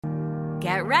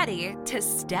Get ready to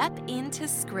step into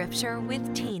Scripture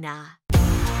with Tina.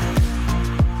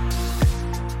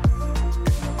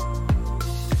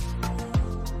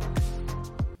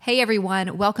 Hey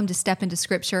everyone, welcome to Step Into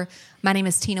Scripture. My name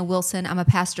is Tina Wilson. I'm a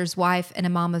pastor's wife and a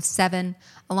mom of 7.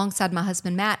 Alongside my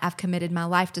husband Matt, I've committed my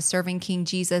life to serving King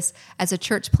Jesus as a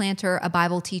church planter, a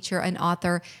Bible teacher, an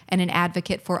author, and an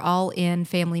advocate for all-in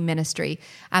family ministry.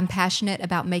 I'm passionate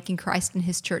about making Christ and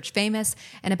His church famous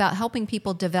and about helping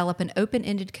people develop an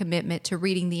open-ended commitment to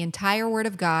reading the entire Word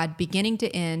of God, beginning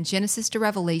to end, Genesis to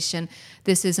Revelation.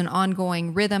 This is an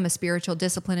ongoing rhythm, a spiritual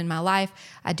discipline in my life.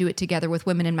 I do it together with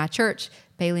women in my church.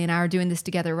 Bailey and I are doing this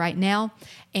together right now.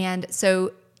 And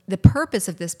so the purpose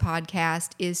of this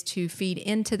podcast is to feed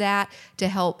into that, to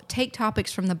help take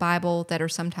topics from the Bible that are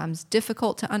sometimes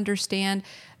difficult to understand,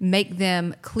 make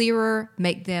them clearer,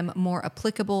 make them more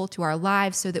applicable to our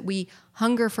lives so that we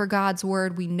hunger for God's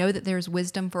word. We know that there's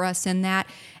wisdom for us in that.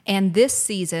 And this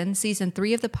season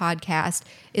 3 of the podcast,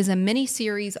 is a mini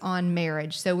series on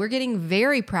marriage. So we're getting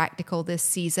very practical this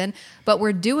season, but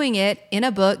we're doing it in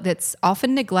a book that's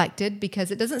often neglected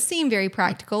because it doesn't seem very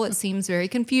practical. It seems very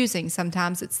confusing.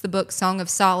 Sometimes it's the book Song of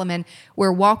Solomon.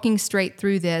 We're walking straight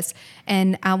through this.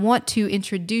 And I want to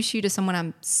introduce you to someone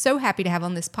I'm so happy to have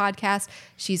on this podcast.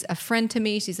 She's a friend to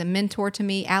me. She's a mentor to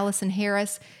me, Allison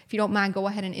Harris. If you don't mind, go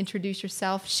ahead and introduce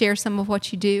yourself. Share some of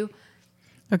what you do.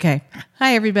 Okay.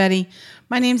 Hi, everybody.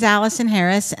 My name's Allison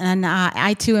Harris, and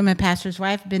I too am a pastor's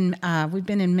wife. We've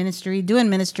been in ministry, doing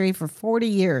ministry for 40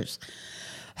 years.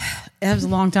 That was a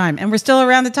long time, and we're still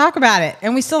around to talk about it,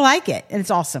 and we still like it, and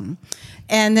it's awesome.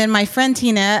 And then my friend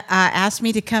Tina asked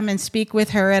me to come and speak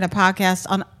with her at a podcast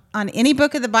on any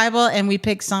book of the Bible, and we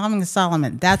picked Song of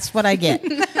Solomon. That's what I get.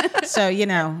 So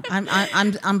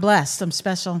I'm blessed. I'm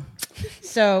special.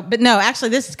 So, but no, actually,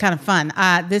 this is kind of fun.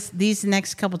 These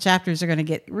next couple chapters are going to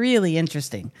get really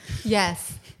interesting.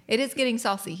 Yes, it is getting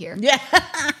saucy here. Yeah.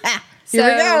 Here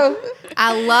we go.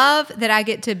 I love that I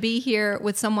get to be here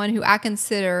with someone who I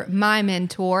consider my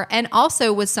mentor, and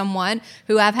also with someone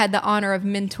who I've had the honor of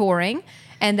mentoring,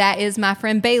 and that is my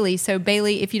friend Bailey. So,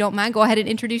 Bailey, if you don't mind, go ahead and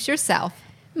introduce yourself.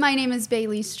 My name is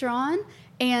Bailey Strawn,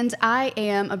 and I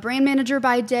am a brand manager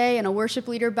by day and a worship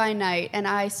leader by night, and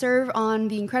I serve on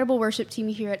the incredible worship team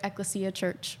here at Ecclesia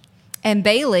Church. And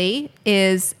Bailey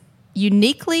is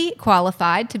uniquely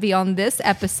qualified to be on this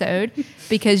episode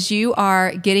because you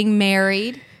are getting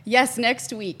married. Yes,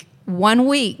 next week. 1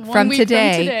 week from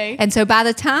today. And so by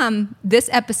the time this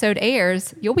episode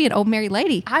airs, you'll be an old married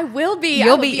lady. I will be.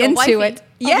 You'll be into it.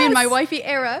 I'll be in my wifey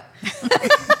era.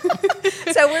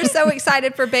 So we're so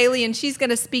excited for Bailey, and she's going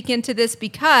to speak into this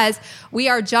because we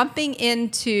are jumping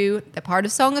into the part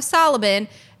of Song of Solomon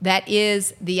that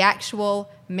is the actual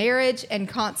marriage and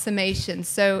consummation.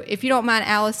 So if you don't mind,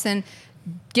 Allison,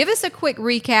 give us a quick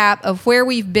recap of where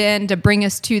we've been to bring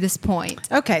us to this point.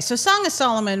 Okay, so Song of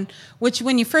Solomon, which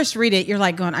when you first read it, you're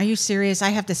like going, are you serious? I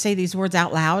have to say these words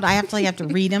out loud? I have to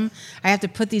read them? I have to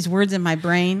put these words in my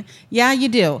brain? Yeah, you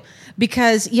do.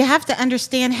 Because you have to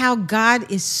understand how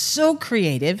God is so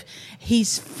creative.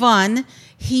 He's fun.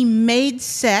 He made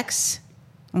sex.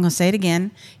 I'm going to say it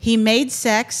again. He made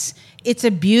sex. It's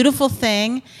a beautiful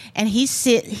thing. And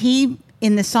he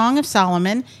in the Song of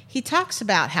Solomon, he talks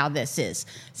about how this is.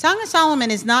 Song of Solomon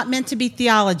is not meant to be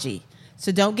theology,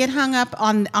 so don't get hung up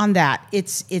on that.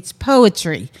 It's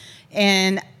poetry.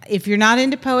 And if you're not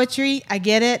into poetry, I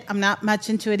get it. I'm not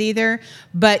much into it either.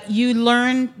 But you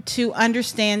learn to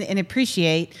understand and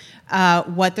appreciate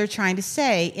what they're trying to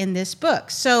say in this book.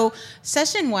 So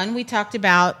session 1 we talked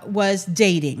about was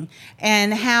dating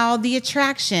and how the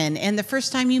attraction and the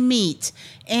first time you meet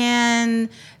and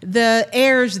the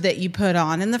airs that you put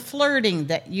on and the flirting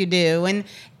that you do and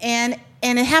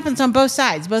it happens on both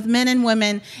sides, both men and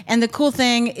women. And the cool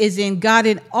thing is in God,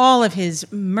 in all of his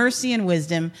mercy and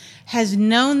wisdom, has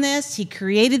known this. He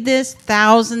created this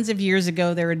thousands of years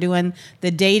ago. They were doing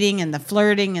the dating and the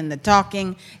flirting and the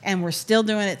talking, and we're still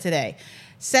doing it today.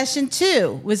 Session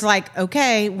 2 was like,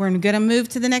 okay, we're going to move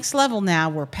to the next level now.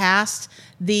 We're past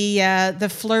the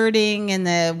flirting and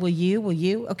the will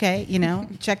you, okay,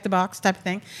 check the box type of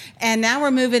thing. And now we're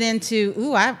moving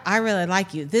into, I really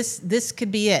like you. This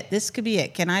could be it. This could be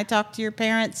it. Can I talk to your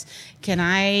parents? Can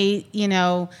I,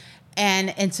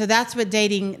 and so that's what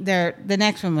dating the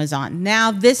next one was on.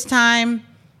 Now this time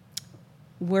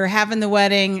we're having the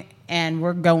wedding and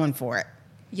we're going for it.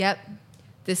 Yep.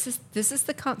 This is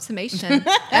the consummation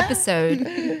episode.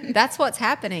 That's what's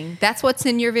happening. That's what's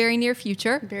in your very near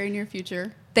future. Very near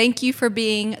future. Thank you for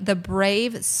being the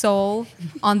brave soul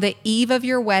on the eve of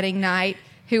your wedding night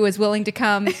who was willing to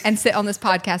come and sit on this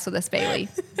podcast with us, Bailey.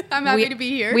 I'm happy to be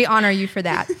here. We honor you for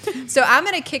that. So I'm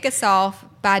going to kick us off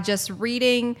by just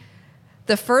reading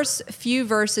the first few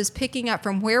verses, picking up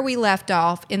from where we left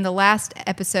off in the last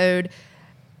episode.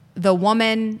 The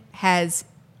woman has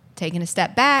taken a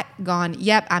step back, gone,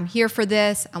 yep, I'm here for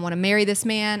this. I want to marry this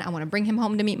man. I want to bring him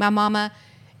home to meet my mama.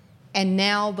 And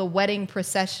now the wedding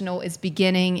processional is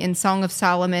beginning in Song of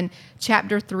Solomon,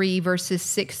 chapter 3, verses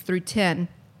 6 through 10.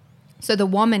 So the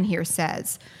woman here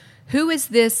says, "Who is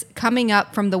this coming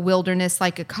up from the wilderness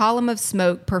like a column of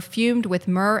smoke, perfumed with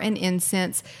myrrh and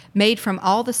incense, made from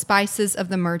all the spices of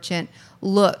the merchant?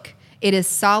 Look, it is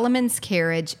Solomon's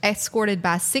carriage, escorted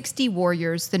by 60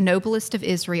 warriors, the noblest of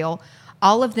Israel,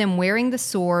 all of them wearing the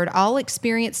sword, all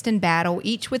experienced in battle,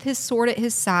 each with his sword at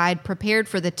his side, prepared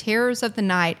for the terrors of the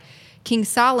night. King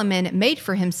Solomon made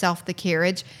for himself the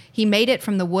carriage. He made it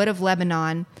from the wood of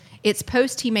Lebanon. Its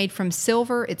post he made from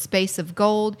silver, its base of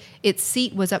gold. Its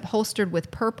seat was upholstered with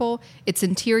purple, its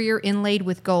interior inlaid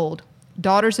with gold.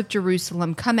 Daughters of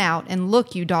Jerusalem, come out, and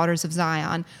look, you daughters of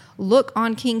Zion. Look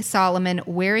on King Solomon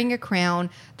wearing a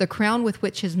crown, the crown with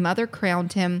which his mother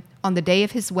crowned him on the day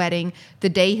of his wedding, the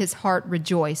day his heart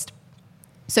rejoiced."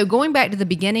 So going back to the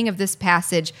beginning of this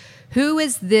passage, who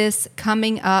is this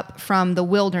coming up from the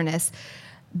wilderness?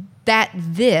 That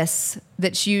this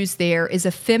that's used there is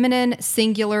a feminine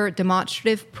singular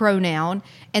demonstrative pronoun.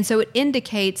 And so it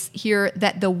indicates here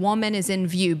that the woman is in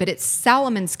view, but it's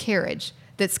Solomon's carriage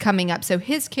that's coming up. So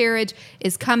his carriage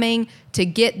is coming to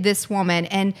get this woman.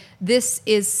 And this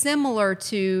is similar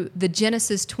to the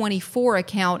Genesis 24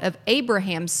 account of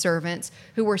Abraham's servants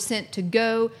who were sent to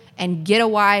go and get a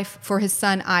wife for his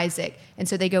son Isaac. And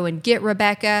so they go and get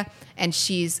Rebekah, and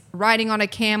she's riding on a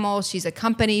camel. She's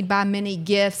accompanied by many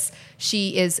gifts.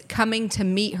 She is coming to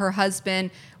meet her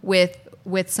husband with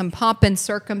some pomp and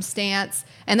circumstance.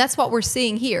 And that's what we're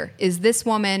seeing here, is this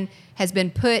woman has been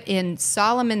put in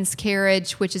Solomon's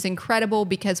carriage, which is incredible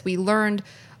because we learned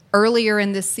earlier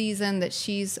in this season that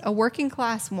she's a working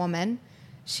class woman.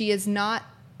 She is not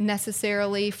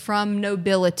necessarily from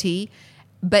nobility,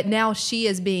 but now she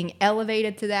is being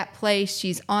elevated to that place.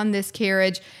 She's on this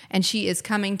carriage, and she is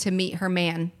coming to meet her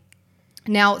man.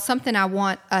 Now, something I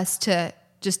want us to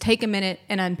just take a minute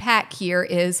and unpack here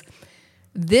is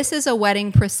this is a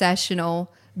wedding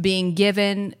processional being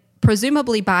given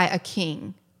presumably by a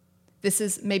king. This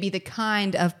is maybe the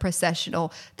kind of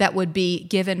processional that would be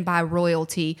given by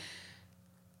royalty.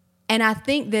 And I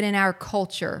think that in our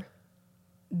culture,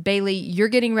 Bailey, you're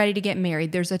getting ready to get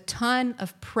married. There's a ton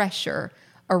of pressure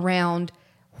around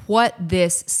what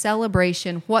this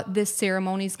celebration, what this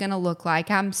ceremony is going to look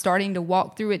like. I'm starting to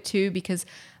walk through it too because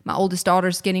my oldest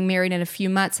daughter's getting married in a few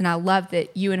months, and I love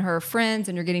that you and her are friends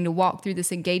and you're getting to walk through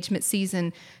this engagement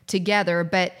season together.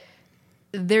 But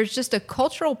there's just a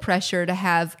cultural pressure to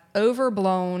have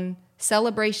overblown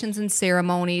celebrations and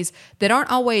ceremonies that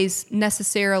aren't always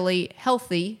necessarily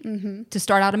healthy to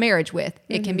start out a marriage with.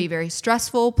 It can be very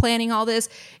stressful planning all this.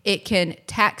 It can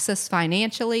tax us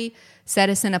financially, set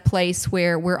us in a place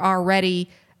where we're already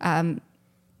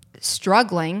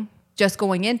struggling just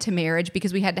going into marriage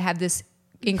because we had to have this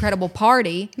incredible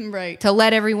party to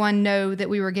let everyone know that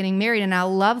we were getting married. And I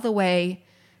love the way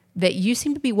that you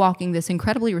seem to be walking this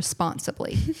incredibly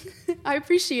responsibly. I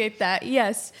appreciate that.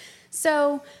 Yes.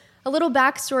 So a little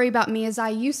backstory about me is I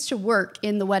used to work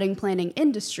in the wedding planning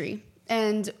industry.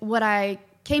 And what I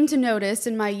came to notice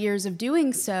in my years of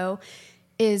doing so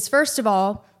is, first of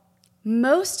all,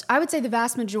 I would say the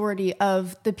vast majority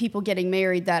of the people getting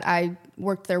married that I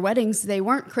worked their weddings, they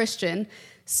weren't Christian.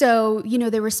 So,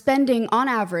 they were spending on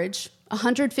average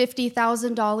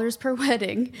 $150,000 per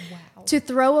wedding to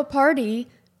throw a party.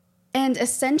 And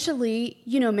essentially,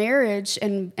 marriage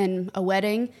and a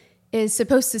wedding is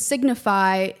supposed to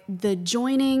signify the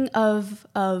joining of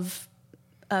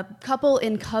a couple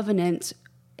in covenant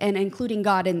and including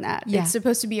God in that. Yeah. It's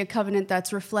supposed to be a covenant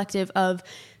that's reflective of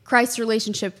Christ's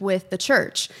relationship with the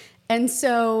church. And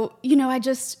so, I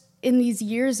just, in these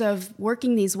years of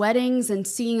working these weddings and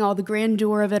seeing all the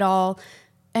grandeur of it all,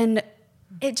 and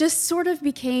it just sort of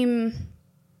became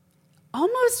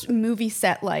almost movie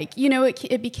set-like.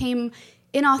 It became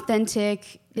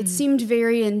inauthentic. It seemed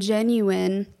very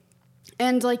ingenuine.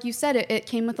 And like you said, it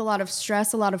came with a lot of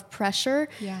stress, a lot of pressure.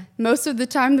 Yeah. Most of the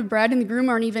time, the bride and the groom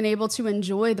aren't even able to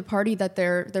enjoy the party that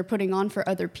they're putting on for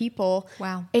other people.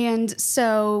 Wow. And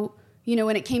so,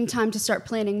 when it came time to start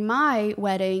planning my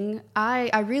wedding,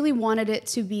 I really wanted it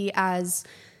to be as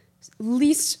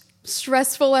least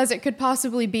stressful as it could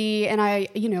possibly be. And I,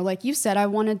 like you said, I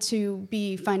wanted to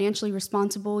be financially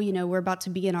responsible. We're about to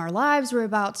begin our lives. I'm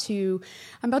about to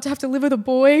have to live with a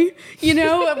boy,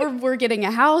 we're getting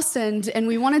a house, and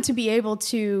we wanted to be able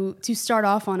to start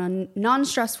off on a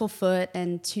non-stressful foot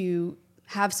and to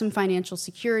have some financial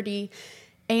security,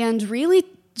 and really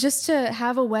just to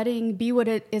have a wedding be what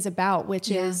it is about,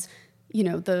 which is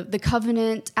the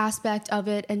covenant aspect of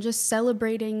it, and just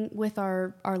celebrating with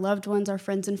our loved ones, our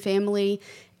friends and family.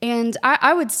 And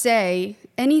I would say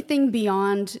anything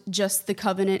beyond just the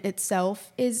covenant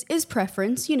itself is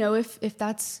preference. If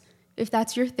that's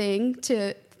your thing,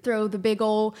 to throw the big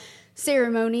old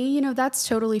ceremony, that's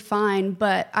totally fine.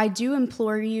 But I do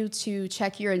implore you to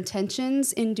check your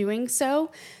intentions in doing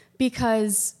so,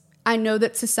 because I know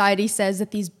that society says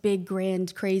that these big,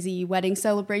 grand, crazy wedding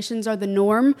celebrations are the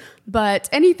norm, but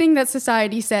anything that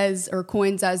society says or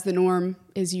coins as the norm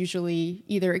is usually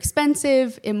either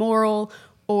expensive, immoral,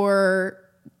 or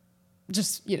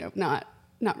just, not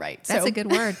right. That's a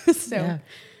good word. So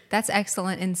that's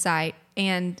excellent insight.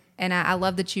 And I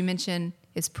love that you mentioned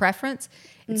it's preference.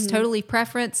 It's totally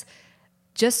preference.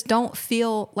 Just don't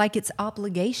feel like it's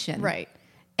obligation. Right.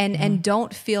 And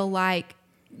don't feel like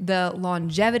the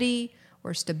longevity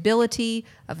or stability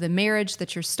of the marriage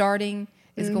that you're starting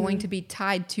is going to be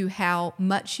tied to how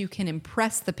much you can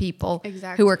impress the people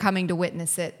who are coming to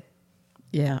witness it.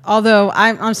 Yeah. Although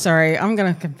I'm sorry, I'm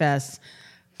going to confess,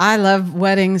 I love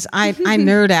weddings. I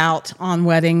nerd out on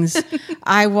weddings.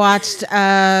 I watched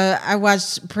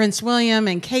Prince William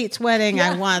and Kate's wedding.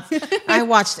 Yeah. I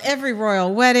watched every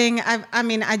royal wedding.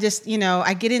 I just,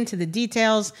 I get into the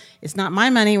details. It's not my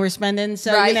money we're spending,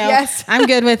 so yes. I'm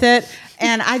good with it.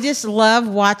 And I just love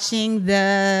watching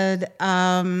the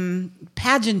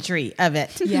pageantry of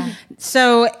it. Yeah.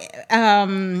 So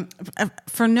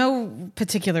for no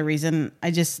particular reason,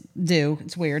 I just do.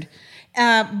 It's weird.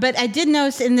 But I did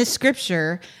notice in this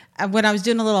scripture, when I was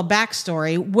doing a little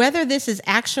backstory, whether this is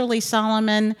actually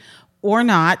Solomon or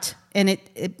not, and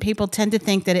people tend to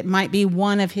think that it might be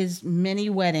one of his many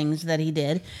weddings that he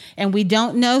did, and we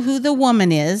don't know who the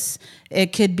woman is.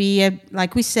 It could be,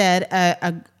 like we said,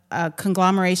 a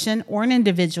conglomeration or an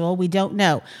individual. We don't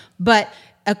know. But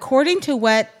according to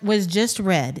what was just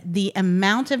read, the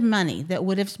amount of money that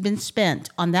would have been spent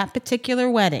on that particular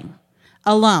wedding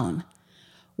alone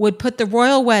would put the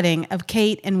royal wedding of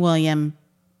Kate and William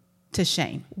to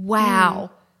shame.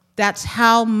 Wow. That's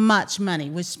how much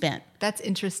money was spent. That's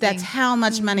interesting. That's how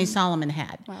much money Solomon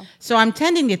had. Wow. So I'm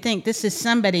tending to think this is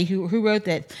somebody who wrote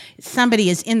that. Somebody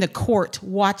is in the court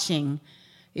watching,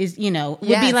 would be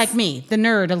like me, the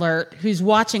nerd alert, who's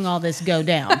watching all this go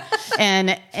down.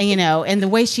 and the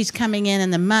way she's coming in,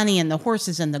 and the money and the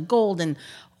horses and the gold, and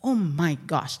oh my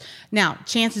gosh. Now,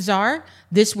 chances are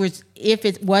if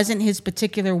it wasn't his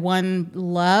particular one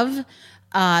love,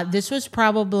 this was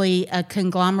probably a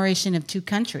conglomeration of two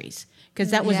countries,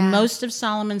 because that was most of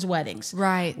Solomon's weddings.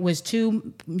 Right. Was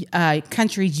two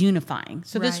countries unifying.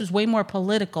 So this was way more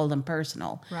political than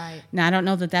personal. Right. Now, I don't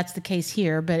know that that's the case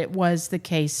here, but it was the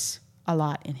case a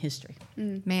lot in history.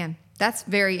 Man, that's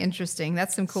very interesting.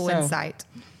 That's some cool insight.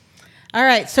 All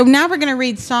right, so now we're going to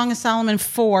read Song of Solomon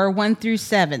 4, 1 through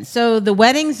 7. So the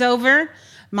wedding's over.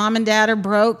 Mom and Dad are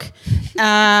broke.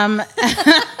 The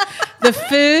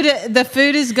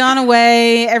food has gone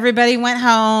away. Everybody went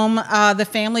home. The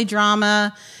family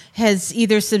drama has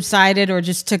either subsided or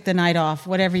just took the night off,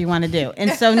 whatever you want to do.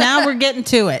 And so now we're getting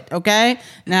to it, okay?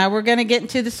 Now we're going to get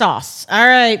into the sauce. All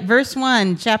right, verse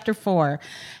 1, chapter 4.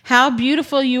 How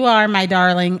beautiful you are, my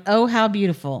darling. Oh, how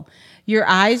beautiful. Your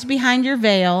eyes behind your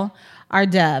veil are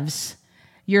doves.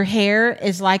 Your hair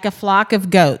is like a flock of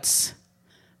goats.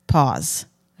 Pause.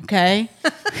 Okay?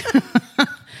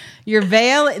 Your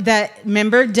veil,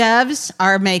 remember, doves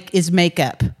is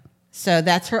makeup. So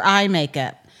that's her eye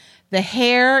makeup. The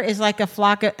hair is like a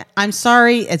flock of, I'm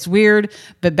sorry, it's weird,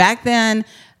 but back then,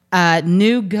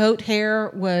 new goat hair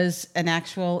was an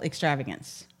actual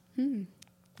extravagance.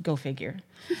 Go figure.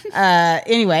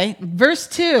 Anyway, verse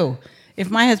 2. If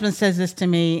my husband says this to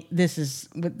me, these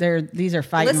are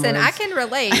fighting Listen, words. I can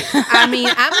relate. I mean,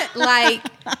 I'm like,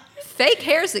 fake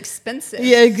hair is expensive.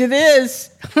 Yeah, it is.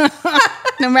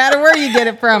 No matter where you get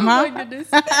it from, huh? Oh my goodness.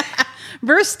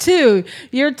 Verse 2,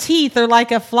 your teeth are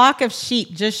like a flock of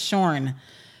sheep just shorn.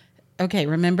 Okay,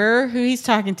 remember who he's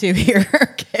talking to here.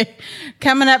 Okay,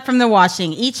 coming up from the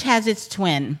washing. Each has its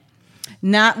twin.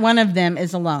 Not one of them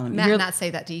is alone. Matt and I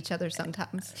say that to each other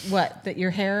sometimes. What? That your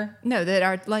hair? No, that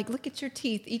are like, look at your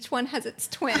teeth. Each one has its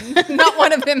twin. Not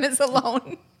one of them is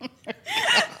alone.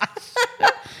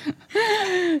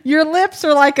 Your lips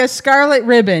are like a scarlet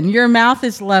ribbon. Your mouth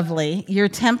is lovely. Your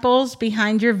temples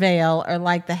behind your veil are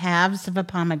like the halves of a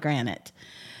pomegranate.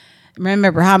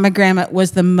 Remember, pomegranate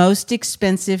was the most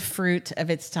expensive fruit of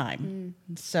its time.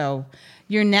 So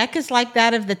your neck is like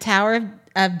that of the Tower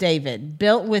of David.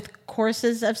 Built with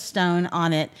courses of stone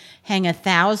on it hang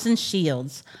 1,000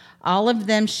 shields, all of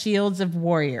them shields of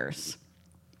warriors.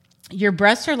 Your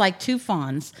breasts are like two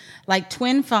fawns, like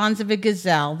twin fawns of a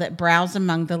gazelle that browse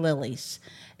among the lilies.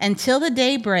 Until the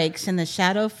day breaks and the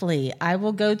shadow flee, I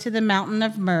will go to the mountain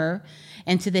of myrrh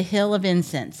and to the hill of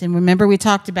incense. And remember, we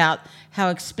talked about how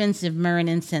expensive myrrh and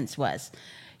incense was.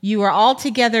 You are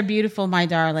altogether beautiful, my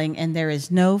darling, and there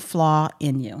is no flaw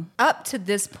in you. Up to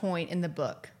this point in the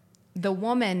book, the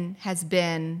woman has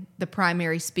been the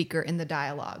primary speaker in the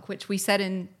dialogue, which we said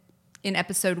in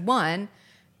episode 1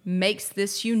 makes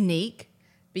this unique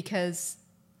because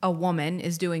a woman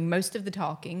is doing most of the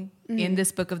talking in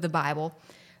this book of the Bible.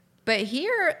 But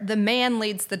here, the man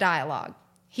leads the dialogue.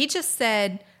 He just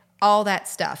said all that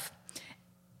stuff.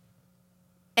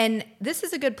 And this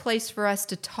is a good place for us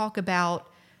to talk about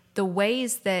the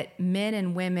ways that men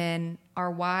and women are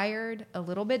wired a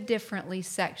little bit differently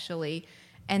sexually.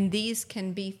 And these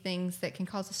can be things that can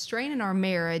cause a strain in our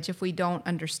marriage if we don't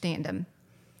understand them.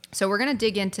 So we're going to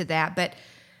dig into that.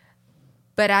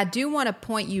 But I do want to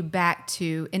point you back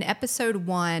to, in episode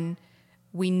 1,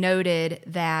 we noted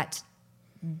that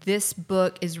this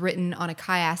book is written on a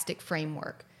chiastic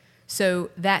framework.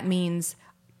 So that means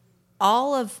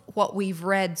all of what we've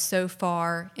read so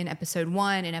far in episode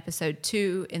 1, in episode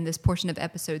 2, in this portion of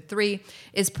episode 3,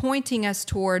 is pointing us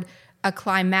toward a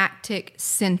climactic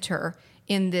center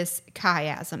in this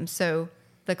chiasm. So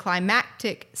the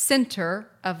climactic center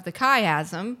of the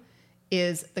chiasm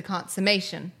is the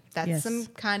consummation. That's some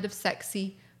kind of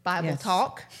sexy Bible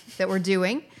talk that we're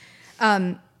doing.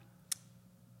 And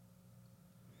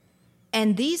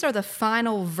these are the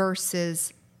final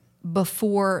verses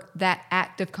before that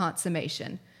act of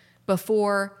consummation,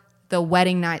 before the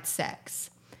wedding night sex.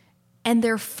 And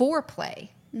they're foreplay.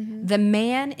 The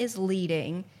man is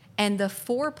leading, and the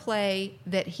foreplay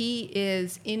that he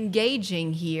is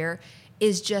engaging here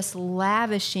is just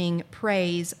lavishing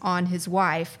praise on his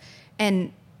wife.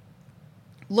 And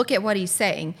look at what he's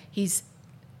saying. He's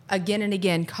again and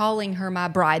again calling her my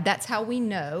bride. That's how we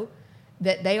know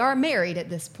that they are married at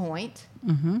this point.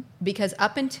 Because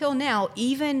up until now,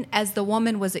 even as the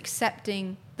woman was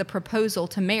accepting the proposal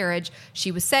to marriage,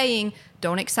 she was saying,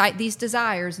 don't excite these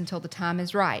desires until the time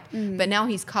is right. But now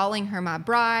he's calling her my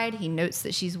bride. He notes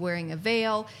that she's wearing a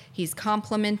veil. He's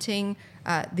complimenting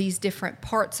these different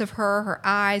parts of her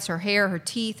eyes, her hair, her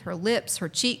teeth, her lips, her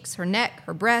cheeks, her neck,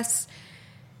 her breasts.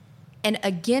 And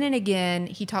again,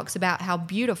 he talks about how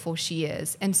beautiful she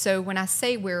is. And so when I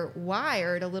say we're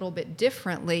wired a little bit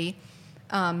differently,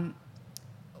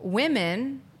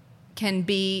 women can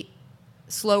be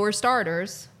slower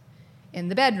starters in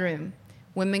the bedroom.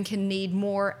 Women can need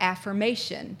more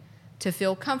affirmation to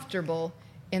feel comfortable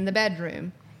in the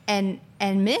bedroom. And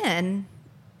men,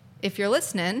 if you're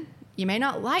listening, you may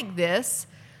not like this,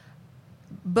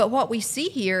 but what we see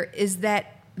here is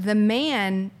that the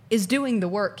man is doing the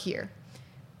work here.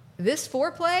 This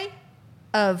foreplay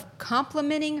of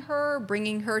complimenting her,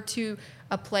 bringing her to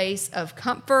a place of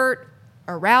comfort,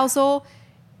 arousal,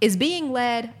 is being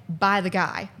led by the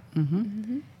guy.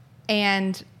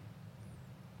 And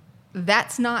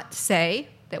that's not to say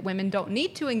that women don't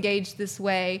need to engage this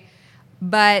way,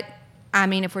 but I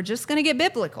mean, if we're just going to get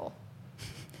biblical,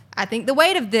 I think the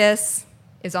weight of this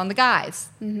is on the guys.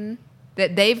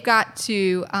 That they've got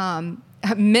to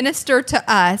minister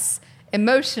to us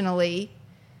emotionally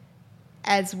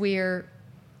as we're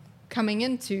coming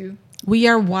into. We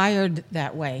are wired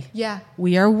that way. Yeah.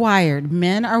 We are wired.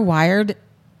 Men are wired.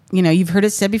 You know, you've heard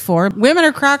it said before. Women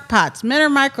are crock pots. Men are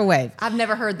microwave. I've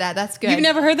never heard that. That's good. You've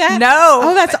never heard that? No.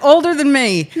 Oh, that's older than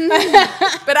me.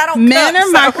 But I don't Men cook,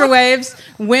 are microwaves.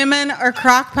 Women are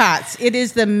crock pots. It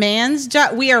is the man's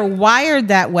job. We are wired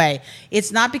that way.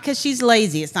 It's not because she's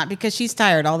lazy. It's not because she's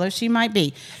tired, although she might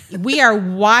be. We are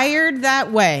wired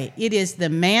that way. It is the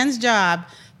man's job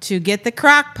to get the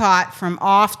crock pot from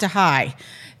off to high.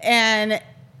 And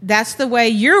that's the way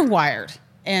you're wired.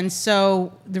 And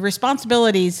so the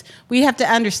responsibilities, we have to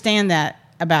understand that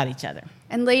about each other.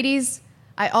 And ladies,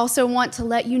 I also want to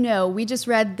let you know, we just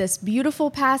read this beautiful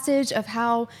passage of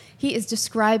how he is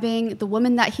describing the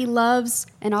woman that he loves.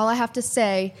 And all I have to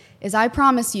say is I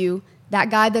promise you,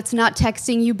 that guy that's not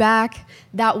texting you back,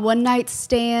 that one night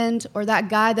stand, or that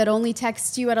guy that only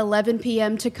texts you at 11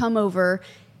 p.m. to come over,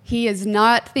 he is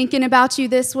not thinking about you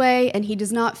this way, and he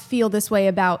does not feel this way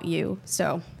about you.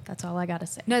 So That's all I got to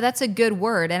say. No, that's a good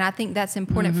word. And I think that's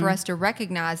important for us to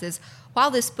recognize is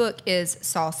while this book is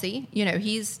saucy,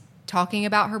 he's talking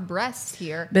about her breasts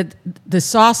here. But the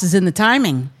sauce is in the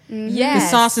timing. Yes. The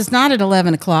sauce is not at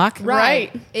 11 o'clock.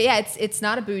 Right. Yeah, it's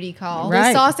not a booty call. Right.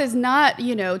 The sauce is not,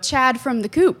 Chad from the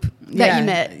Coop that you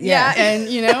met. Yeah. And,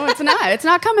 it's not. It's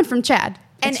not coming from Chad.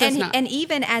 And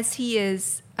even as he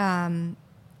is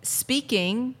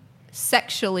speaking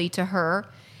sexually to her,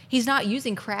 he's not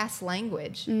using crass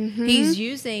language. He's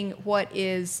using what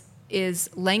is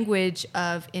language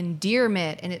of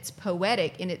endearment, and it's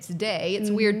poetic in its day.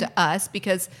 It's weird to us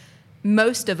because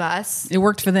most of us, It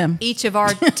worked for them. each of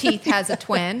our teeth has a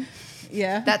twin.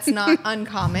 Yeah. That's not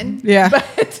uncommon. Yeah.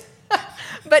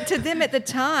 But to them at the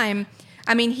time,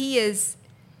 I mean, he is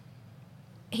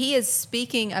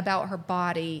speaking about her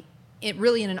body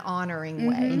really in an honoring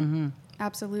way.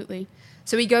 Absolutely.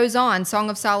 So he goes on,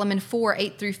 Song of Solomon 4,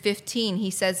 8 through 15.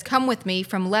 He says, "Come with me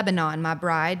from Lebanon, my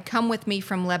bride. Come with me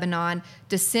from Lebanon.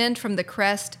 Descend from the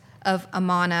crest of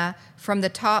Amana, from the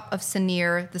top of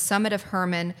Senir, the summit of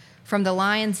Hermon, from the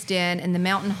lion's den and the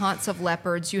mountain haunts of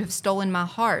leopards. You have stolen my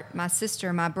heart, my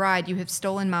sister, my bride. You have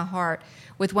stolen my heart.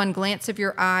 With one glance of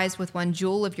your eyes, with one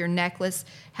jewel of your necklace,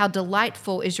 how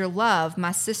delightful is your love,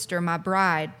 my sister, my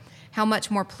bride. How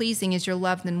much more pleasing is your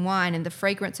love than wine, and the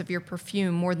fragrance of your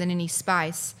perfume more than any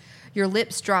spice. Your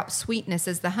lips drop sweetness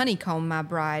as the honeycomb, my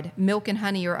bride. Milk and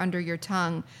honey are under your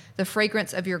tongue. The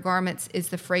fragrance of your garments is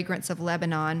the fragrance of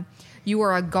Lebanon. You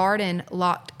are a garden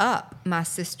locked up, my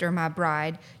sister, my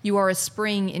bride. You are a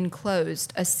spring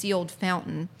enclosed, a sealed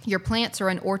fountain. Your plants are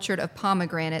an orchard of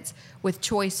pomegranates with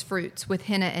choice fruits, with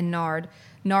henna and nard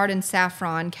and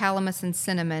saffron, calamus and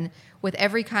cinnamon, with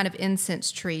every kind of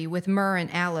incense tree, with myrrh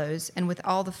and aloes, and with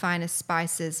all the finest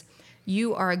spices.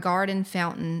 You are a garden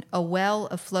fountain, a well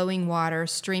of flowing water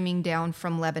streaming down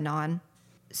from Lebanon."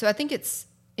 So I think it's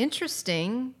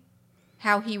interesting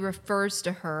how he refers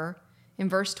to her in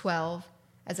verse 12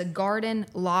 as a garden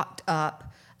locked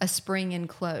up, a spring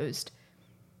enclosed.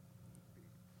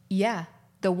 Yeah,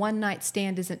 the one-night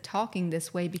stand isn't talking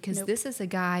this way because this is a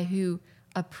guy who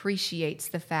appreciates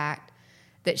the fact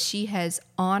that she has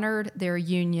honored their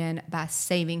union by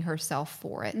saving herself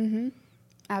for it.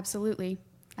 Absolutely.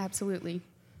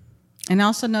 And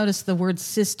also notice the word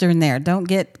sister in there. Don't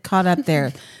get caught up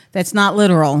there. That's not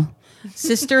literal.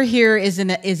 Sister here is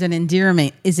an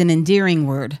endearing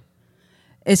word.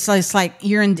 It's like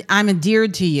I'm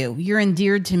endeared to you. You're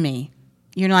endeared to me.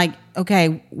 You're like,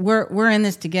 okay, we're in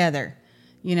this together.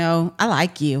 I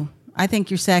like you. I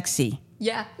think you're sexy.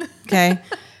 Yeah. Okay.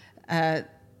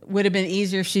 Would have been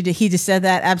easier if he just said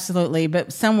that, absolutely.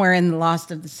 But somewhere in the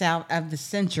lost of the south of the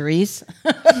centuries,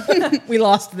 we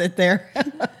lost it there.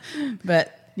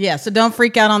 But yeah, so don't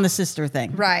freak out on the sister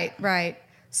thing. Right.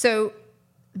 So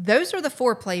those are the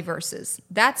foreplay verses.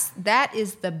 That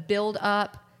is the build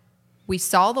up. We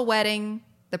saw the wedding,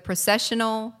 the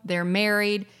processional, they're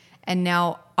married, and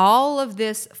now all of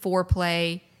this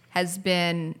foreplay has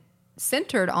been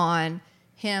centered on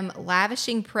him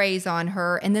lavishing praise on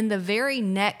her. And then the very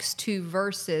next two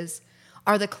verses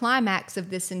are the climax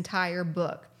of this entire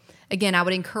book. Again, I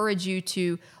would encourage you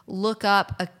to look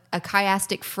up a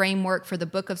chiastic framework for the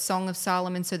book of Song of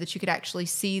Solomon so that you could actually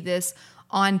see this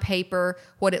on paper,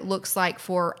 what it looks like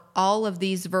for all of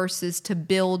these verses to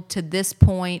build to this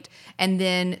point and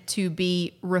then to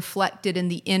be reflected in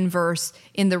the inverse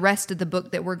in the rest of the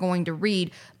book that we're going to read.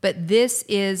 But this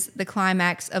is the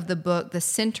climax of the book, the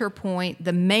center point,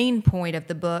 the main point of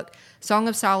the book, Song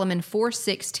of Solomon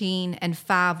 4:16 and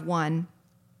 5:1.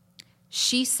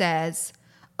 She says,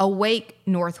 "Awake,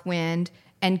 north wind,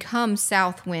 and come,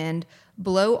 south wind.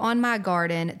 Blow on my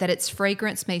garden, that its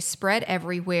fragrance may spread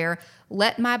everywhere.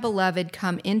 Let my beloved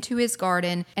come into his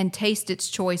garden and taste its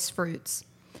choice fruits."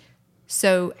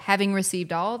 So, having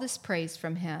received all this praise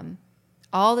from him,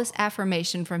 all this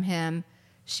affirmation from him,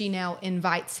 she now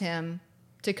invites him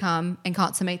to come and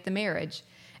consummate the marriage.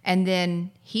 And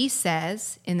then he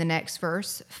says in the next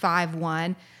verse,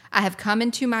 5:1, "I have come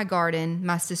into my garden,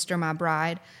 my sister, my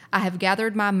bride. I have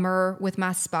gathered my myrrh with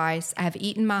my spice. I have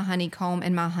eaten my honeycomb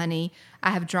and my honey.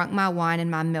 I have drunk my wine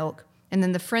and my milk." And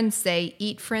then the friends say,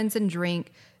 "Eat, friends, and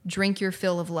drink your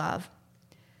fill of love."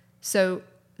 So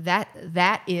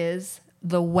that is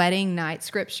the wedding night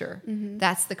scripture.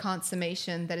 That's the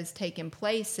consummation that has taken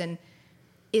place. And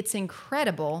it's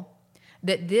incredible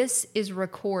that this is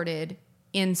recorded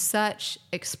in such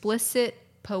explicit,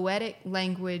 poetic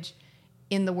language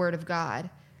in the Word of God,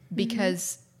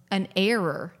 because an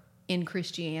error in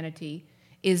Christianity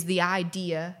is the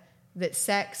idea that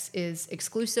sex is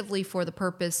exclusively for the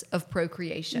purpose of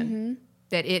procreation,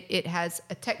 that it has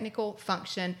a technical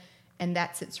function and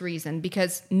that's its reason,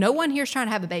 because no one here is trying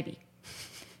to have a baby.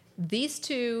 These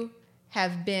two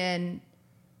have been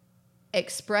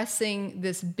expressing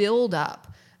this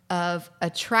buildup of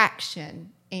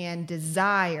attraction and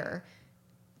desire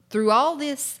through all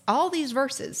these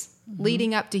verses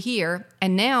leading up to here,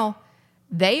 and now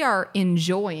they are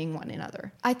enjoying one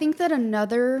another. I think that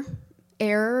another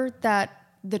error that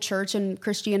the church and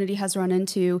Christianity has run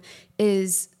into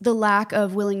is the lack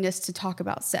of willingness to talk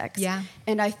about sex. Yeah.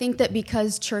 And I think that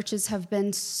because churches have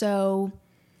been so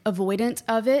avoidant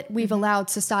of it, we've allowed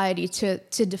society to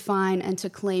define and to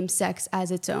claim sex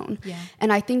as its own. Yeah.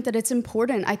 And I think that it's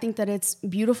important. I think that it's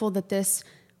beautiful that this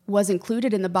was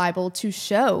included in the Bible to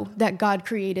show that God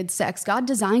created sex. God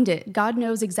designed it. God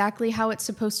knows exactly how it's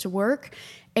supposed to work.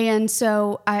 And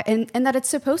so, and that it's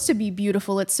supposed to be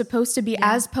beautiful. It's supposed to be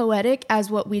as poetic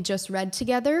as what we just read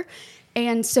together.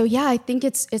 And so, yeah, I think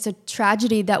it's a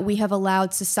tragedy that we have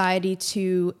allowed society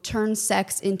to turn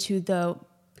sex into the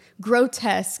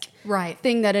grotesque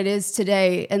thing that it is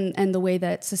today, and the way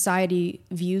that society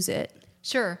views it.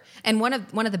 Sure. And one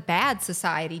of the bad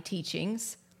society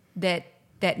teachings that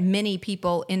many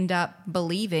people end up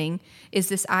believing is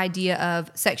this idea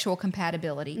of sexual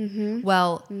compatibility.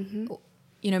 Well,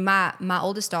 you know, my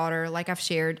oldest daughter, like I've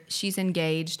shared, she's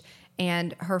engaged,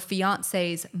 and her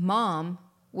fiance's mom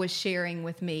was sharing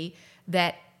with me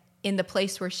that in the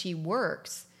place where she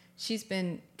works, she's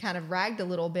been kind of ragged a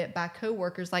little bit by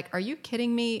coworkers. Like, are you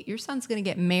kidding me? Your son's going to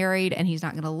get married and he's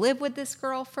not going to live with this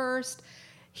girl first.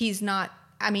 He's not,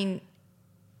 I mean,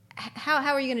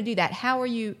 how are you going to do that? How are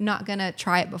you not going to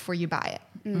try it before you buy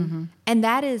it? And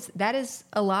that is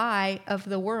a lie of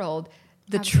the world.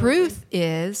 The truth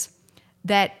is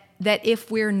that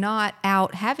if we're not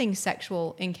out having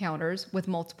sexual encounters with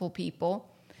multiple people,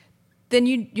 then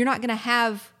you're not going to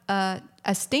have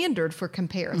a standard for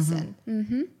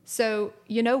comparison. So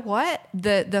you know what?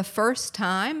 The first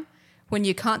time when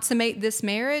you consummate this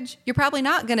marriage, you're probably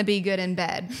not going to be good in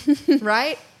bed,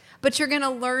 right? But you're going to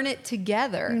learn it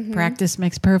together. Practice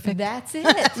makes perfect. That's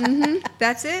it.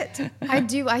 That's it. I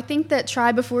do. I think that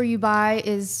try before you buy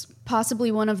is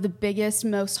possibly one of the biggest,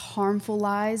 most harmful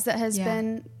lies that has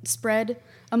been spread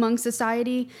among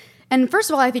society. And first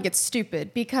of all, I think it's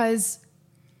stupid because,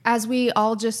 as we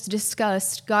all just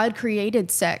discussed, God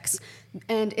created sex,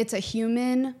 and it's a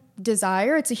human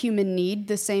desire. It's a human need,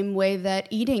 the same way that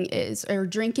eating is, or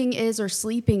drinking is, or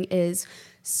sleeping is.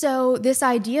 So this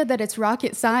idea that it's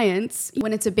rocket science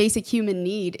when it's a basic human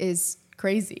need is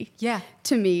crazy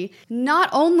to me. Not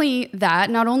only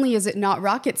is it not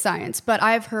rocket science, but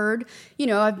I've heard,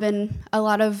 a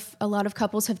lot of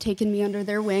couples have taken me under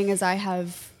their wing as I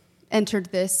have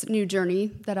entered this new journey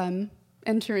that I'm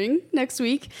entering next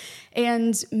week.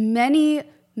 And many,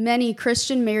 many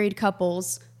Christian married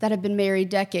couples that have been married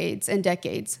decades and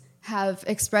decades have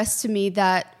expressed to me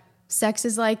that sex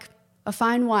is like a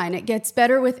fine wine. It gets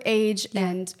better with age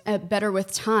and better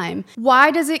with time.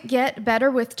 Why does it get better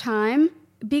with time?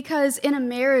 Because in a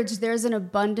marriage, there's an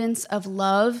abundance of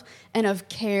love and of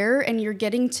care, and you're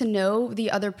getting to know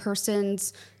the other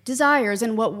person's desires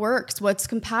and what works, what's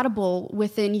compatible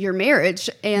within your marriage.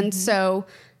 And so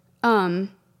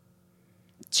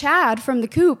Chad from the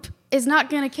Coop is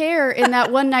not going to care in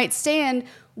that one night stand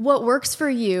what works for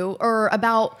you or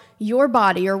about your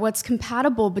body or what's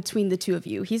compatible between the two of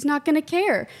you. He's not going to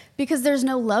care because there's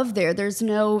no love there. There's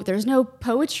no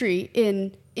poetry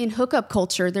in hookup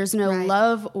culture. There's no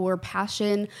love or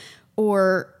passion,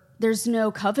 or there's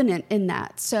no covenant in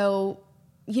that. So,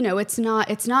 it's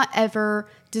not ever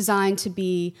designed to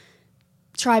be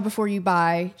try before you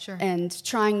buy and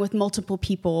trying with multiple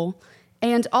people.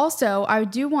 And also, I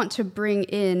do want to bring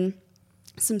in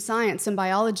some science and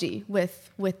biology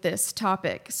with this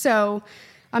topic. So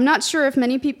I'm not sure if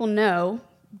many people know,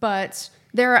 but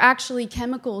there are actually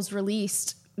chemicals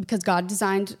released because God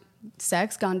designed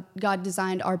sex, God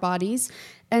designed our bodies.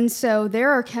 And so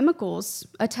there are chemicals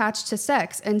attached to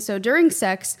sex. And so during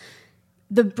sex,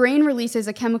 the brain releases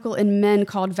a chemical in men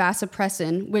called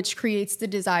vasopressin, which creates the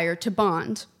desire to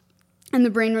bond. And the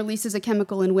brain releases a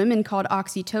chemical in women called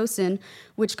oxytocin,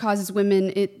 which causes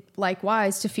women,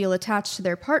 likewise, to feel attached to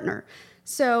their partner.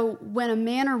 So when a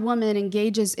man or woman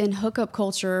engages in hookup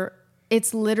culture,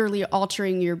 it's literally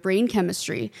altering your brain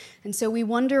chemistry. And so we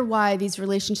wonder why these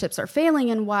relationships are failing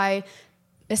and why,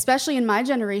 especially in my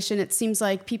generation, it seems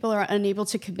like people are unable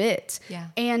to commit. Yeah.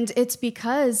 And it's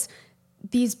because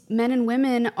these men and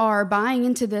women are buying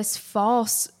into this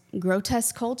false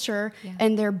grotesque culture,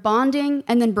 and they're bonding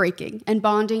and then breaking and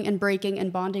bonding and breaking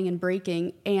and bonding and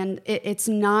breaking. And it's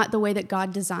not the way that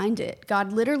God designed it.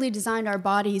 God literally designed our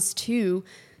bodies to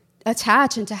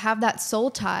attach and to have that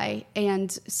soul tie.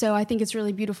 And so I think it's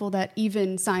really beautiful that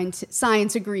even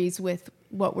science agrees with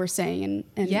what we're saying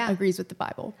and agrees with the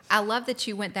Bible. I love that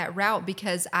you went that route,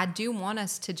 because I do want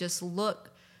us to just look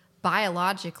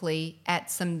biologically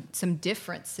at some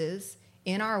differences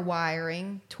in our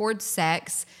wiring towards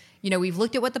sex. We've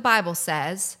looked at what the Bible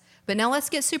says, but now let's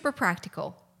get super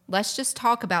practical. Let's just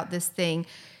talk about this thing.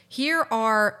 Here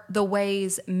are the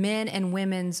ways men and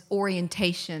women's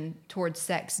orientation towards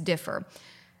sex differ.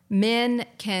 Men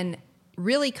can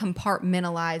really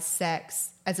compartmentalize sex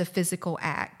as a physical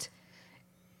act,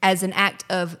 as an act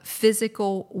of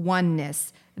physical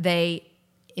oneness. They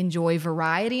enjoy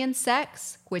variety in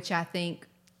sex, which I think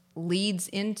leads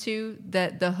into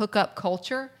the hookup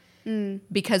culture,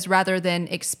 because rather than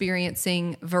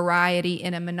experiencing variety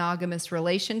in a monogamous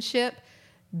relationship,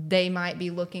 they might be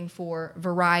looking for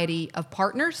variety of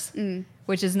partners,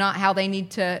 which is not how they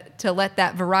need to let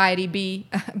that variety be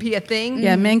a thing.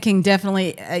 Yeah, men can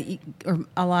definitely, or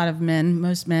a lot of men,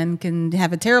 most men can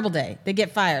have a terrible day. They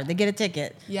get fired. They get a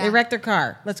ticket. Yeah. They wreck their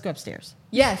car. Let's go upstairs.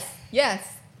 Yes,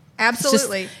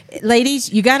 absolutely. Just,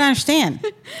 ladies, you got to understand,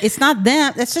 it's not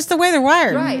them. That's just the way they're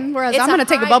wired. Right. Whereas It's I'm going to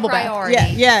take a bubble priority.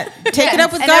 bath. Yeah. Take it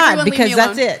up with And God, everyone leave because me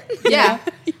that's alone. it. Yeah.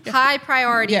 High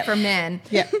priority for men.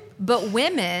 Yeah. But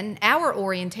women, our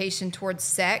orientation towards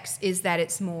sex is that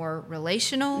it's more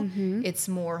relational, it's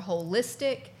more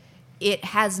holistic, it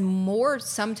has more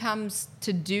sometimes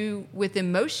to do with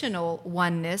emotional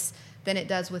oneness than it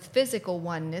does with physical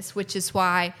oneness, which is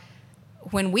why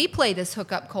when we play this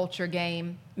hookup culture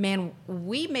game, man,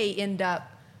 we may end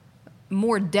up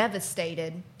more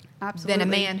devastated than a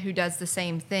man who does the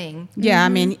same thing. Yeah, I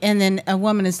mean, and then a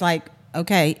woman is like,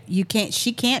 okay,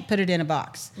 she can't put it in a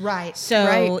box. Right.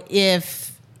 So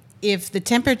if the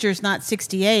temperature is not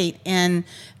 68 and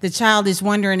the child is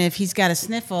wondering if he's got a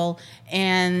sniffle,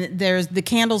 and there's the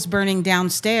candles burning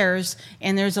downstairs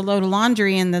and there's a load of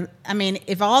laundry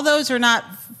if all those are not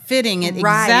fitting at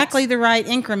exactly the right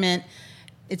increment,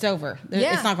 it's over.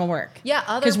 Yeah. It's not going to work. Yeah,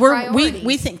 other because priorities.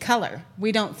 we think color.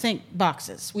 We don't think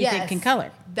boxes. We think in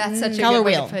color. That's such a Color good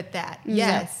way wheel. to put that.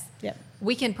 Yes. Yep.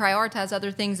 We can prioritize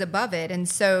other things above it. And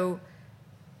so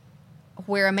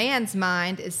where a man's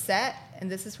mind is set,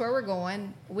 and this is where we're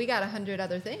going, we got 100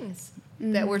 other things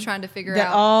that we're trying to figure That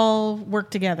out. all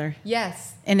work together.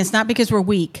 Yes. And it's not because we're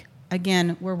weak.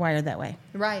 Again, we're wired that way.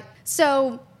 Right.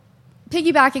 So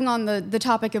piggybacking on the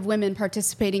topic of women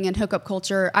participating in hookup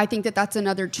culture, I think that that's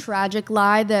another tragic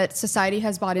lie that society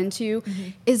has bought into,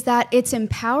 is that it's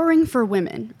empowering for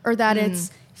women, or that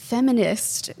it's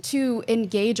feminist to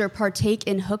engage or partake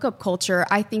in hookup culture.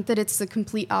 I think that it's the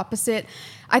complete opposite.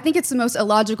 I think it's the most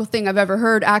illogical thing I've ever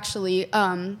heard, actually,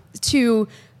 I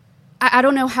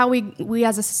don't know how we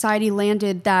as a society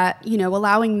landed that,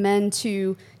 allowing men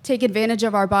to take advantage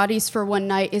of our bodies for one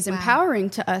night is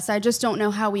empowering to us. I just don't know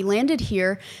how we landed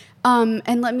here.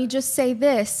 And let me just say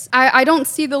this. I don't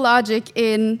see the logic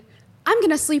in, I'm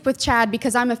going to sleep with Chad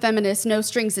because I'm a feminist, no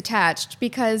strings attached,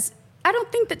 because I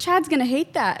don't think that Chad's going to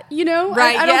hate that,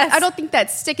 Right, I don't think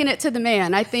that's sticking it to the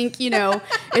man. I think,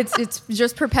 it's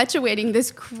just perpetuating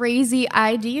this crazy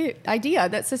idea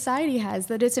that society has,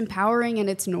 that it's empowering and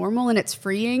it's normal and it's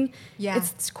freeing. Yeah.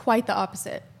 It's quite the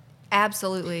opposite.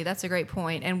 Absolutely. That's a great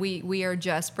point. And we are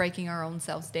just breaking our own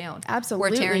selves down. Absolutely.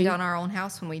 We're tearing down our own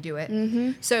house when we do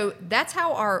it. So that's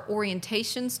how our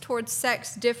orientations towards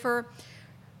sex differ.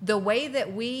 The way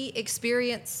that we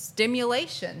experience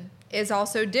stimulation is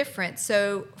also different.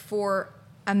 So for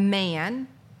a man,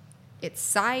 it's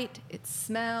sight, it's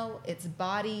smell, it's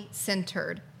body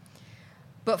centered.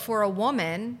 But for a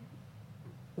woman,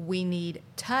 we need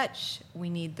touch, we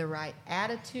need the right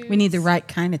attitude. We need the right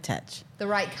kind of touch. The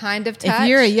right kind of touch. If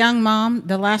you're a young mom,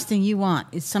 the last thing you want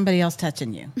is somebody else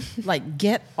touching you. Like,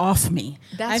 get off me.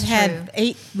 That's I've had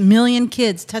 8 million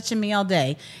kids touching me all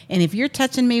day. And if you're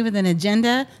touching me with an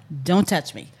agenda, don't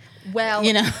touch me. Well,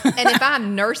 and if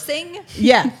I'm nursing,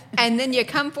 yeah, and then you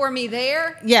come for me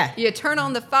there, yeah, you turn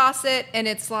on the faucet, and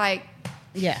it's like,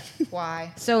 yeah,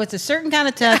 why? So it's a certain kind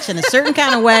of touch in a certain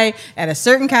kind of way at a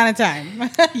certain kind of time.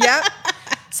 Yep.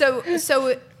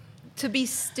 So to be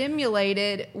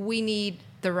stimulated, we need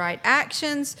the right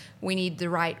actions, we need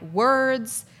the right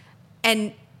words,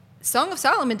 and Song of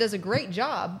Solomon does a great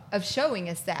job of showing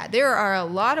us that. There are a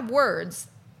lot of words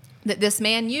that this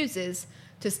man uses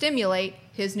to stimulate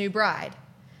his new bride.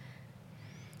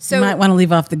 So you might want to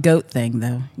leave off the goat thing,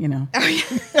 though,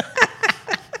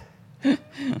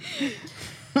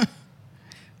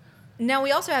 Now,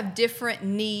 we also have different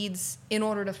needs in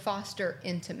order to foster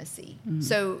intimacy.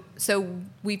 So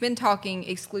we've been talking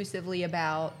exclusively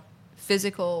about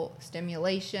physical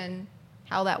stimulation,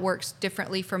 how that works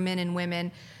differently for men and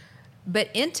women. But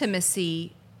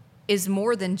intimacy is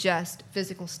more than just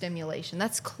physical stimulation.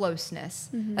 That's closeness.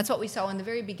 That's what we saw in the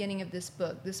very beginning of this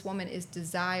book. This woman is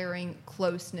desiring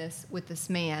closeness with this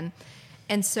man.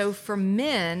 And so for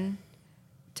men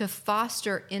to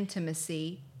foster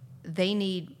intimacy, they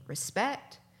need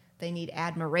respect, they need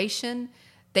admiration,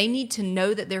 they need to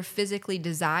know that they're physically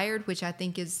desired, which I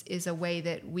think is a way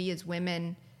that we as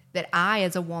women, that I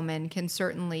as a woman can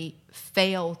certainly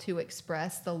fail to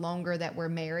express the longer that we're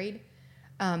married.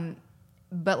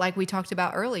 But like we talked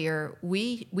about earlier,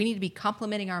 we need to be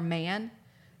complimenting our man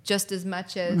just as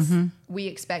much as we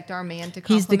expect our man to compliment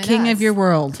us. He's the king of your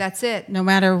world. That's it. No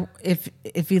matter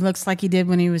if he looks like he did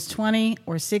when he was 20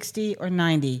 or 60 or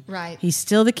 90. Right. He's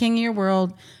still the king of your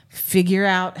world. Figure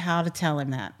out how to tell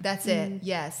him that. That's it,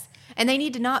 yes. And they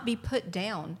need to not be put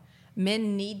down.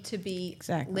 Men need to be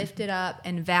lifted up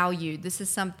and valued. This is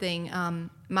something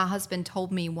my husband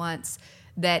told me once,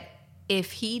 that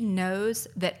if he knows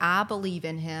that I believe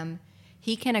in him,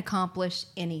 he can accomplish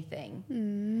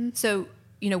anything. So,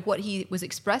 what he was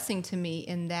expressing to me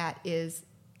in that is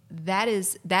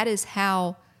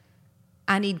how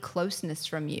I need closeness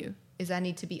from you, is I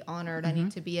need to be honored, I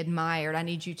need to be admired, I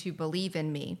need you to believe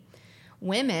in me.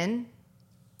 Women,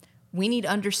 we need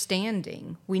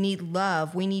understanding, we need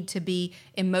love, we need to be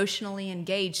emotionally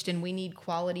engaged, and we need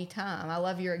quality time. I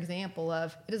love your example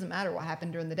of, it doesn't matter what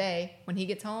happened during the day. When he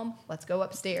gets home, let's go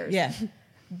upstairs. Yeah.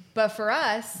 But for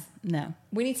us, No.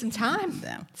 we need some time.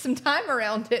 No. Some time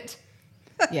around it.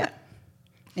 Yeah.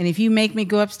 And if you make me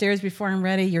go upstairs before I'm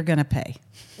ready, you're going to pay.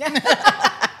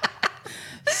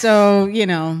 So,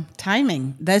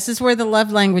 timing. This is where the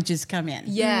love languages come in.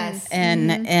 Yes.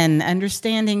 And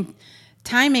understanding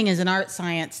timing is an art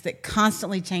science that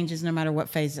constantly changes no matter what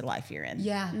phase of life you're in.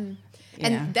 Yeah.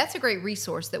 And that's a great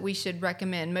resource that we should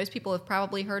recommend. Most people have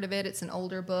probably heard of it. It's an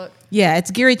older book. Yeah, it's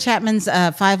Gary Chapman's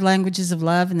 5 Languages of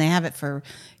Love, and they have it for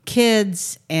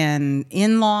kids and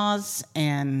in-laws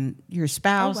and your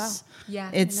spouse. Oh,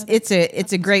 wow. Yeah.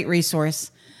 It's a great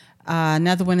resource.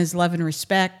 Another one is Love and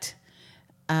Respect.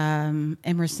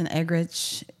 Emerson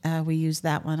Eggerichs, we use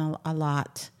that one a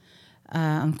lot.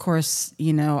 Of course,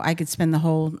 I could spend the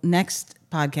whole next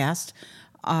podcast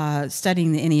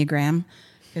studying the Enneagram,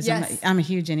 because I'm a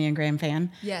huge Enneagram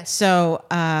fan. Yes. So,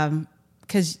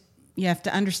 because you have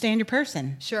to understand your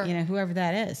person. Sure. Whoever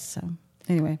that is. So,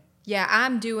 anyway. Yeah,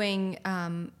 I'm doing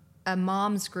a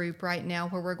mom's group right now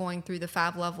where we're going through the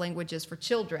 5 love languages for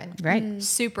children. Right.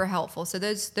 Super helpful. So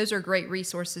those are great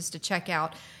resources to check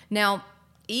out. Now,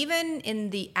 even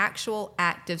in the actual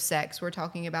act of sex, we're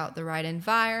talking about the right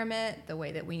environment, the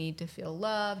way that we need to feel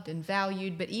loved and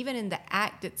valued. But even in the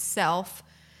act itself,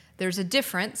 there's a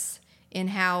difference in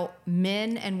how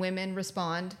men and women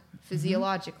respond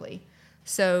physiologically.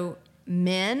 So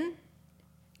men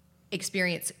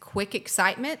experience quick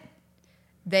excitement.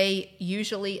 They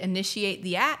usually initiate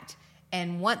the act.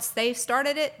 And once they've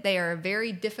started it, they are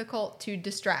very difficult to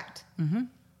distract.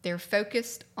 They're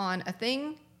focused on a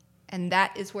thing, and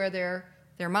that is where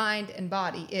their mind and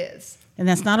body is. And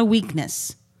that's not a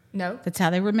weakness. No. That's how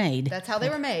they were made. That's how they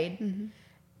were made.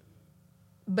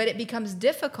 But it becomes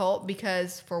difficult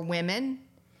because for women,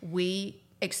 we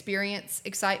experience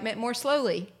excitement more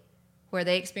slowly, where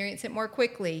they experience it more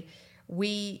quickly.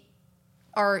 We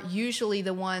are usually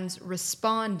the ones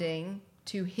responding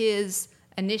to his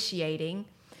initiating,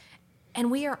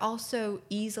 and we are also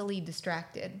easily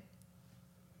distracted.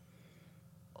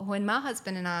 When my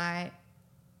husband and I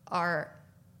are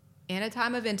in a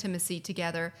time of intimacy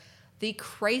together, the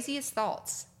craziest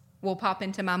thoughts will pop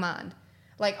into my mind.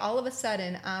 Like all of a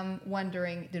sudden, I'm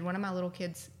wondering, did one of my little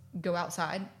kids go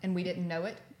outside and we didn't know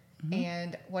it?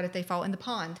 And what if they fall in the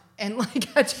pond? And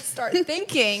I just start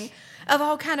thinking of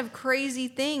all kind of crazy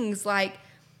things. Like,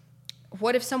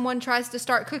 what if someone tries to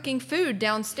start cooking food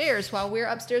downstairs while we're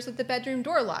upstairs with the bedroom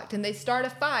door locked and they start a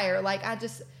fire? I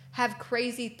just have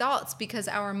crazy thoughts because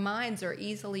our minds are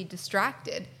easily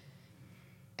distracted,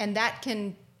 and that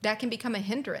can become a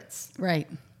hindrance, Right.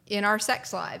 in our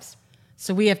sex lives.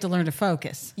 So we have to learn to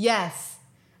focus. Yes,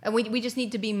 and we just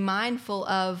need to be mindful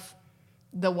of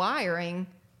the wiring.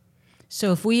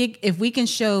 So if we can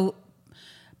show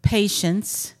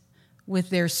patience with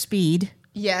their speed,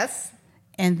 Yes,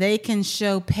 and they can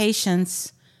show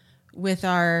patience with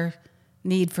our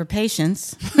need for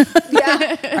patience,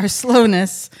 our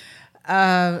slowness,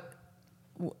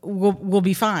 we'll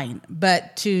be fine.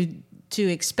 But to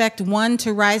expect one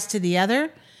to rise to the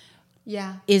other,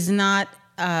 is not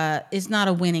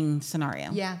a winning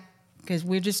scenario. Yeah.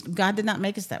 Because God did not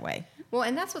make us that way. Well,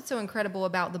 and that's what's so incredible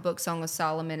about the book Song of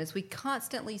Solomon is we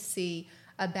constantly see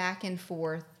a back and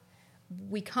forth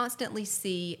we constantly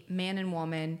see man and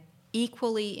woman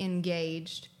equally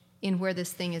engaged in where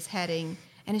this thing is heading.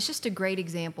 And it's just a great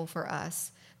example for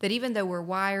us that even though we're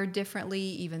wired differently,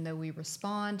 even though we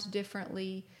respond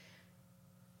differently,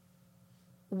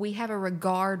 we have a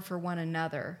regard for one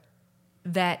another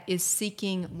that is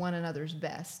seeking one another's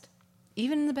best,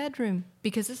 even in the bedroom,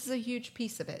 because this is a huge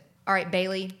piece of it. All right,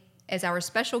 Bailey, as our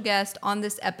special guest on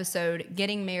this episode,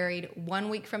 getting married 1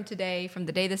 week from today, from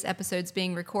the day this episode's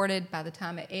being recorded, by the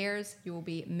time it airs, you will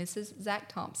be Mrs. Zach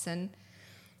Thompson.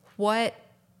 What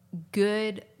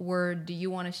good word do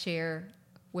you want to share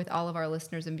with all of our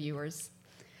listeners and viewers?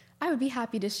 I would be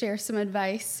happy to share some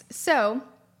advice. So,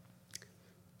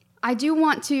 I do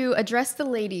want to address the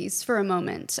ladies for a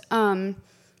moment.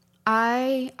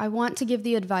 I want to give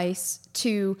the advice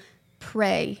to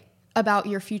pray about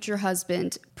your future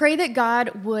husband. Pray that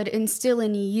God would instill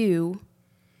in you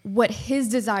what his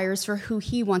desires for who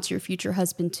he wants your future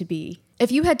husband to be.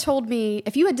 If you had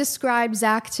described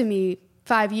Zach to me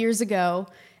 5 years ago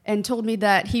and told me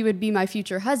that he would be my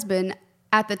future husband,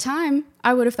 at the time,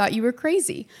 I would have thought you were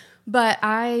crazy. But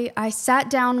I sat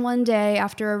down one day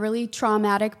after a really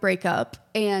traumatic breakup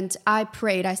and I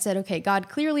prayed. I said, okay, God,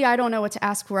 clearly I don't know what to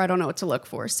ask for. I don't know what to look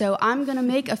for. So I'm going to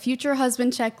make a future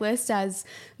husband checklist, as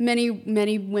many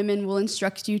women will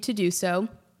instruct you to do so.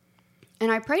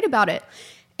 And I prayed about it.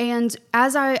 And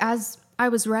as I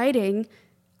was writing,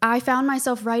 I found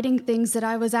myself writing things that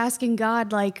I was asking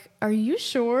God, like, are you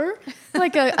sure?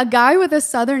 Like a guy with a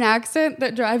Southern accent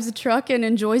that drives a truck and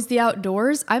enjoys the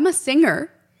outdoors. I'm a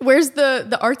singer. Where's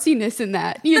the artsiness in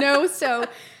that, So,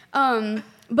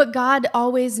 but God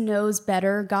always knows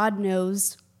better. God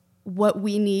knows what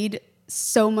we need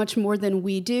so much more than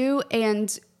we do.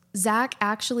 And Zach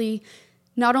actually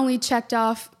not only checked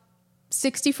off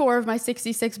 64 of my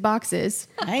 66 boxes.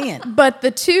 Man. But the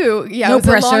two, No it was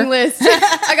pressure. a long list.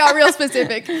 I got real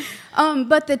specific.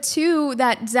 But the two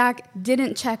that Zach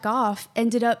didn't check off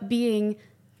ended up being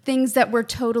things that were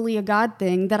totally a God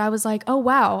thing, that I was like, oh,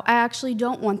 wow, I actually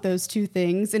don't want those two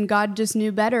things. And God just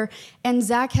knew better. And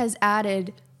Zach has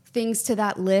added things to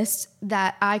that list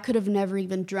that I could have never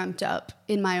even dreamt up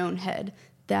in my own head,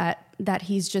 that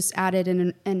he's just added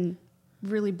and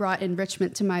really brought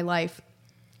enrichment to my life.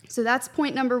 So that's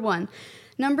point number one.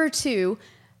 Number two,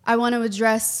 I want to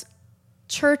address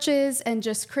churches and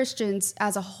just Christians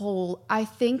as a whole. I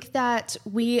think that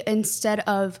we, instead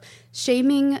of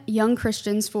shaming young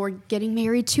Christians for getting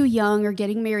married too young or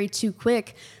getting married too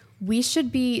quick, we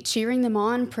should be cheering them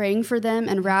on, praying for them,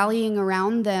 and rallying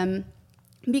around them.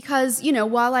 Because,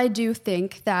 while I do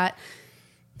think that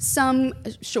some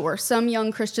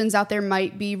young Christians out there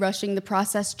might be rushing the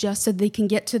process just so they can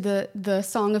get to the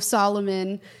Song of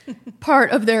Solomon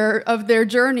part of their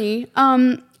journey.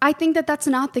 I think that that's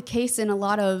not the case in a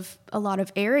lot of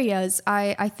areas.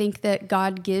 I think that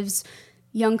God gives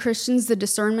young Christians the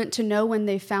discernment to know when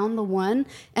they found the one,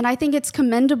 and I think it's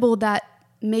commendable that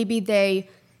maybe they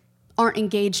aren't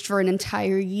engaged for an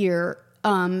entire year.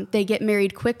 They get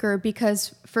married quicker,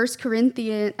 because 1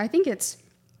 Corinthians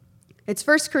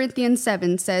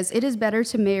 7 says, "It is better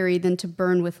to marry than to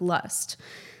burn with lust."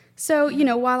 So,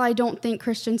 while I don't think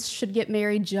Christians should get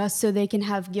married just so they can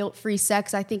have guilt-free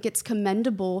sex, I think it's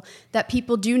commendable that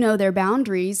people do know their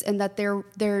boundaries and that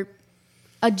they're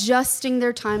adjusting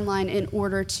their timeline in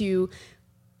order to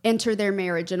enter their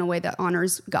marriage in a way that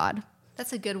honors God.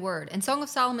 That's a good word. And Song of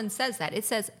Solomon says that. It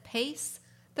says, pace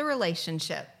the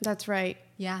relationship. That's right.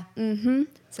 Yeah. Mm-hmm.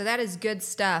 So that is good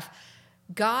stuff.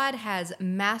 God has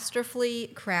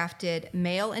masterfully crafted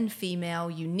male and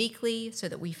female uniquely so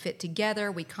that we fit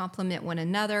together, we complement one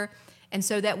another, and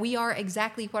so that we are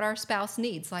exactly what our spouse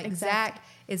needs. Like Exactly. Zach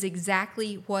is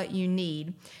exactly what you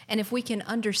need. And if we can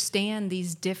understand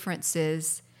these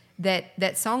differences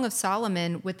that Song of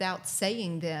Solomon, without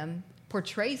saying them,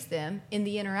 portrays them in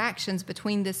the interactions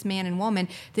between this man and woman,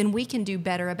 then we can do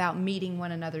better about meeting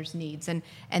one another's needs. And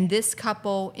this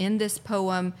couple in this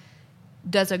poem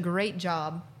does a great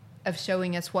job of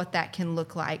showing us what that can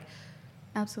look like.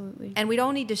 Absolutely. And we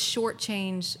don't need to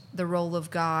shortchange the role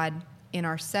of God in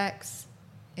our sex,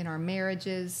 in our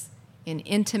marriages, in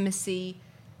intimacy,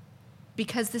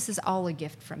 because this is all a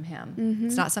gift from Him. Mm-hmm.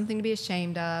 It's not something to be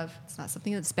ashamed of. It's not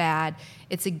something that's bad.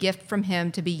 It's a gift from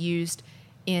Him to be used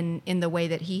in the way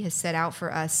that He has set out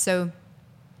for us. So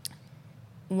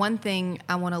one thing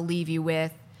I want to leave you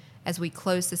with as we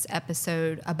close this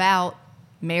episode about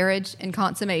marriage and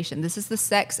consummation, this is the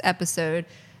sex episode,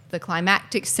 the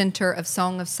climactic center of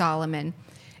Song of Solomon,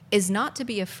 is not to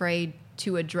be afraid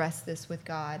to address this with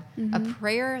God. Mm-hmm. A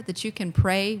prayer that you can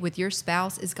pray with your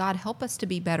spouse is, God, help us to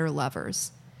be better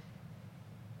lovers.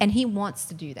 And he wants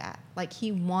to do that. Like,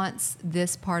 he wants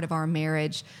this part of our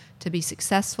marriage to be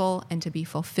successful and to be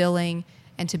fulfilling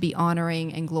and to be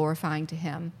honoring and glorifying to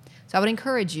him. So I would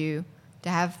encourage you to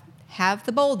have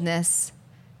the boldness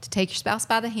to take your spouse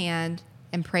by the hand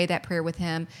and pray that prayer with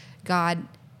him. God,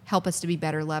 help us to be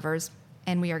better lovers.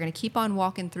 And we are going to keep on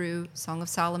walking through Song of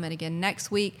Solomon again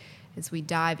next week as we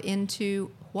dive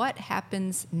into what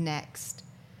happens next.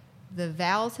 The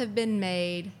vows have been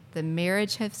made, the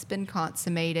marriage has been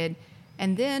consummated,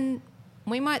 and then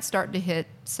we might start to hit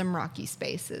some rocky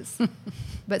spaces.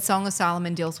 But Song of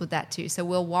Solomon deals with that too. So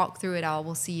we'll walk through it all.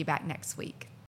 We'll see you back next week.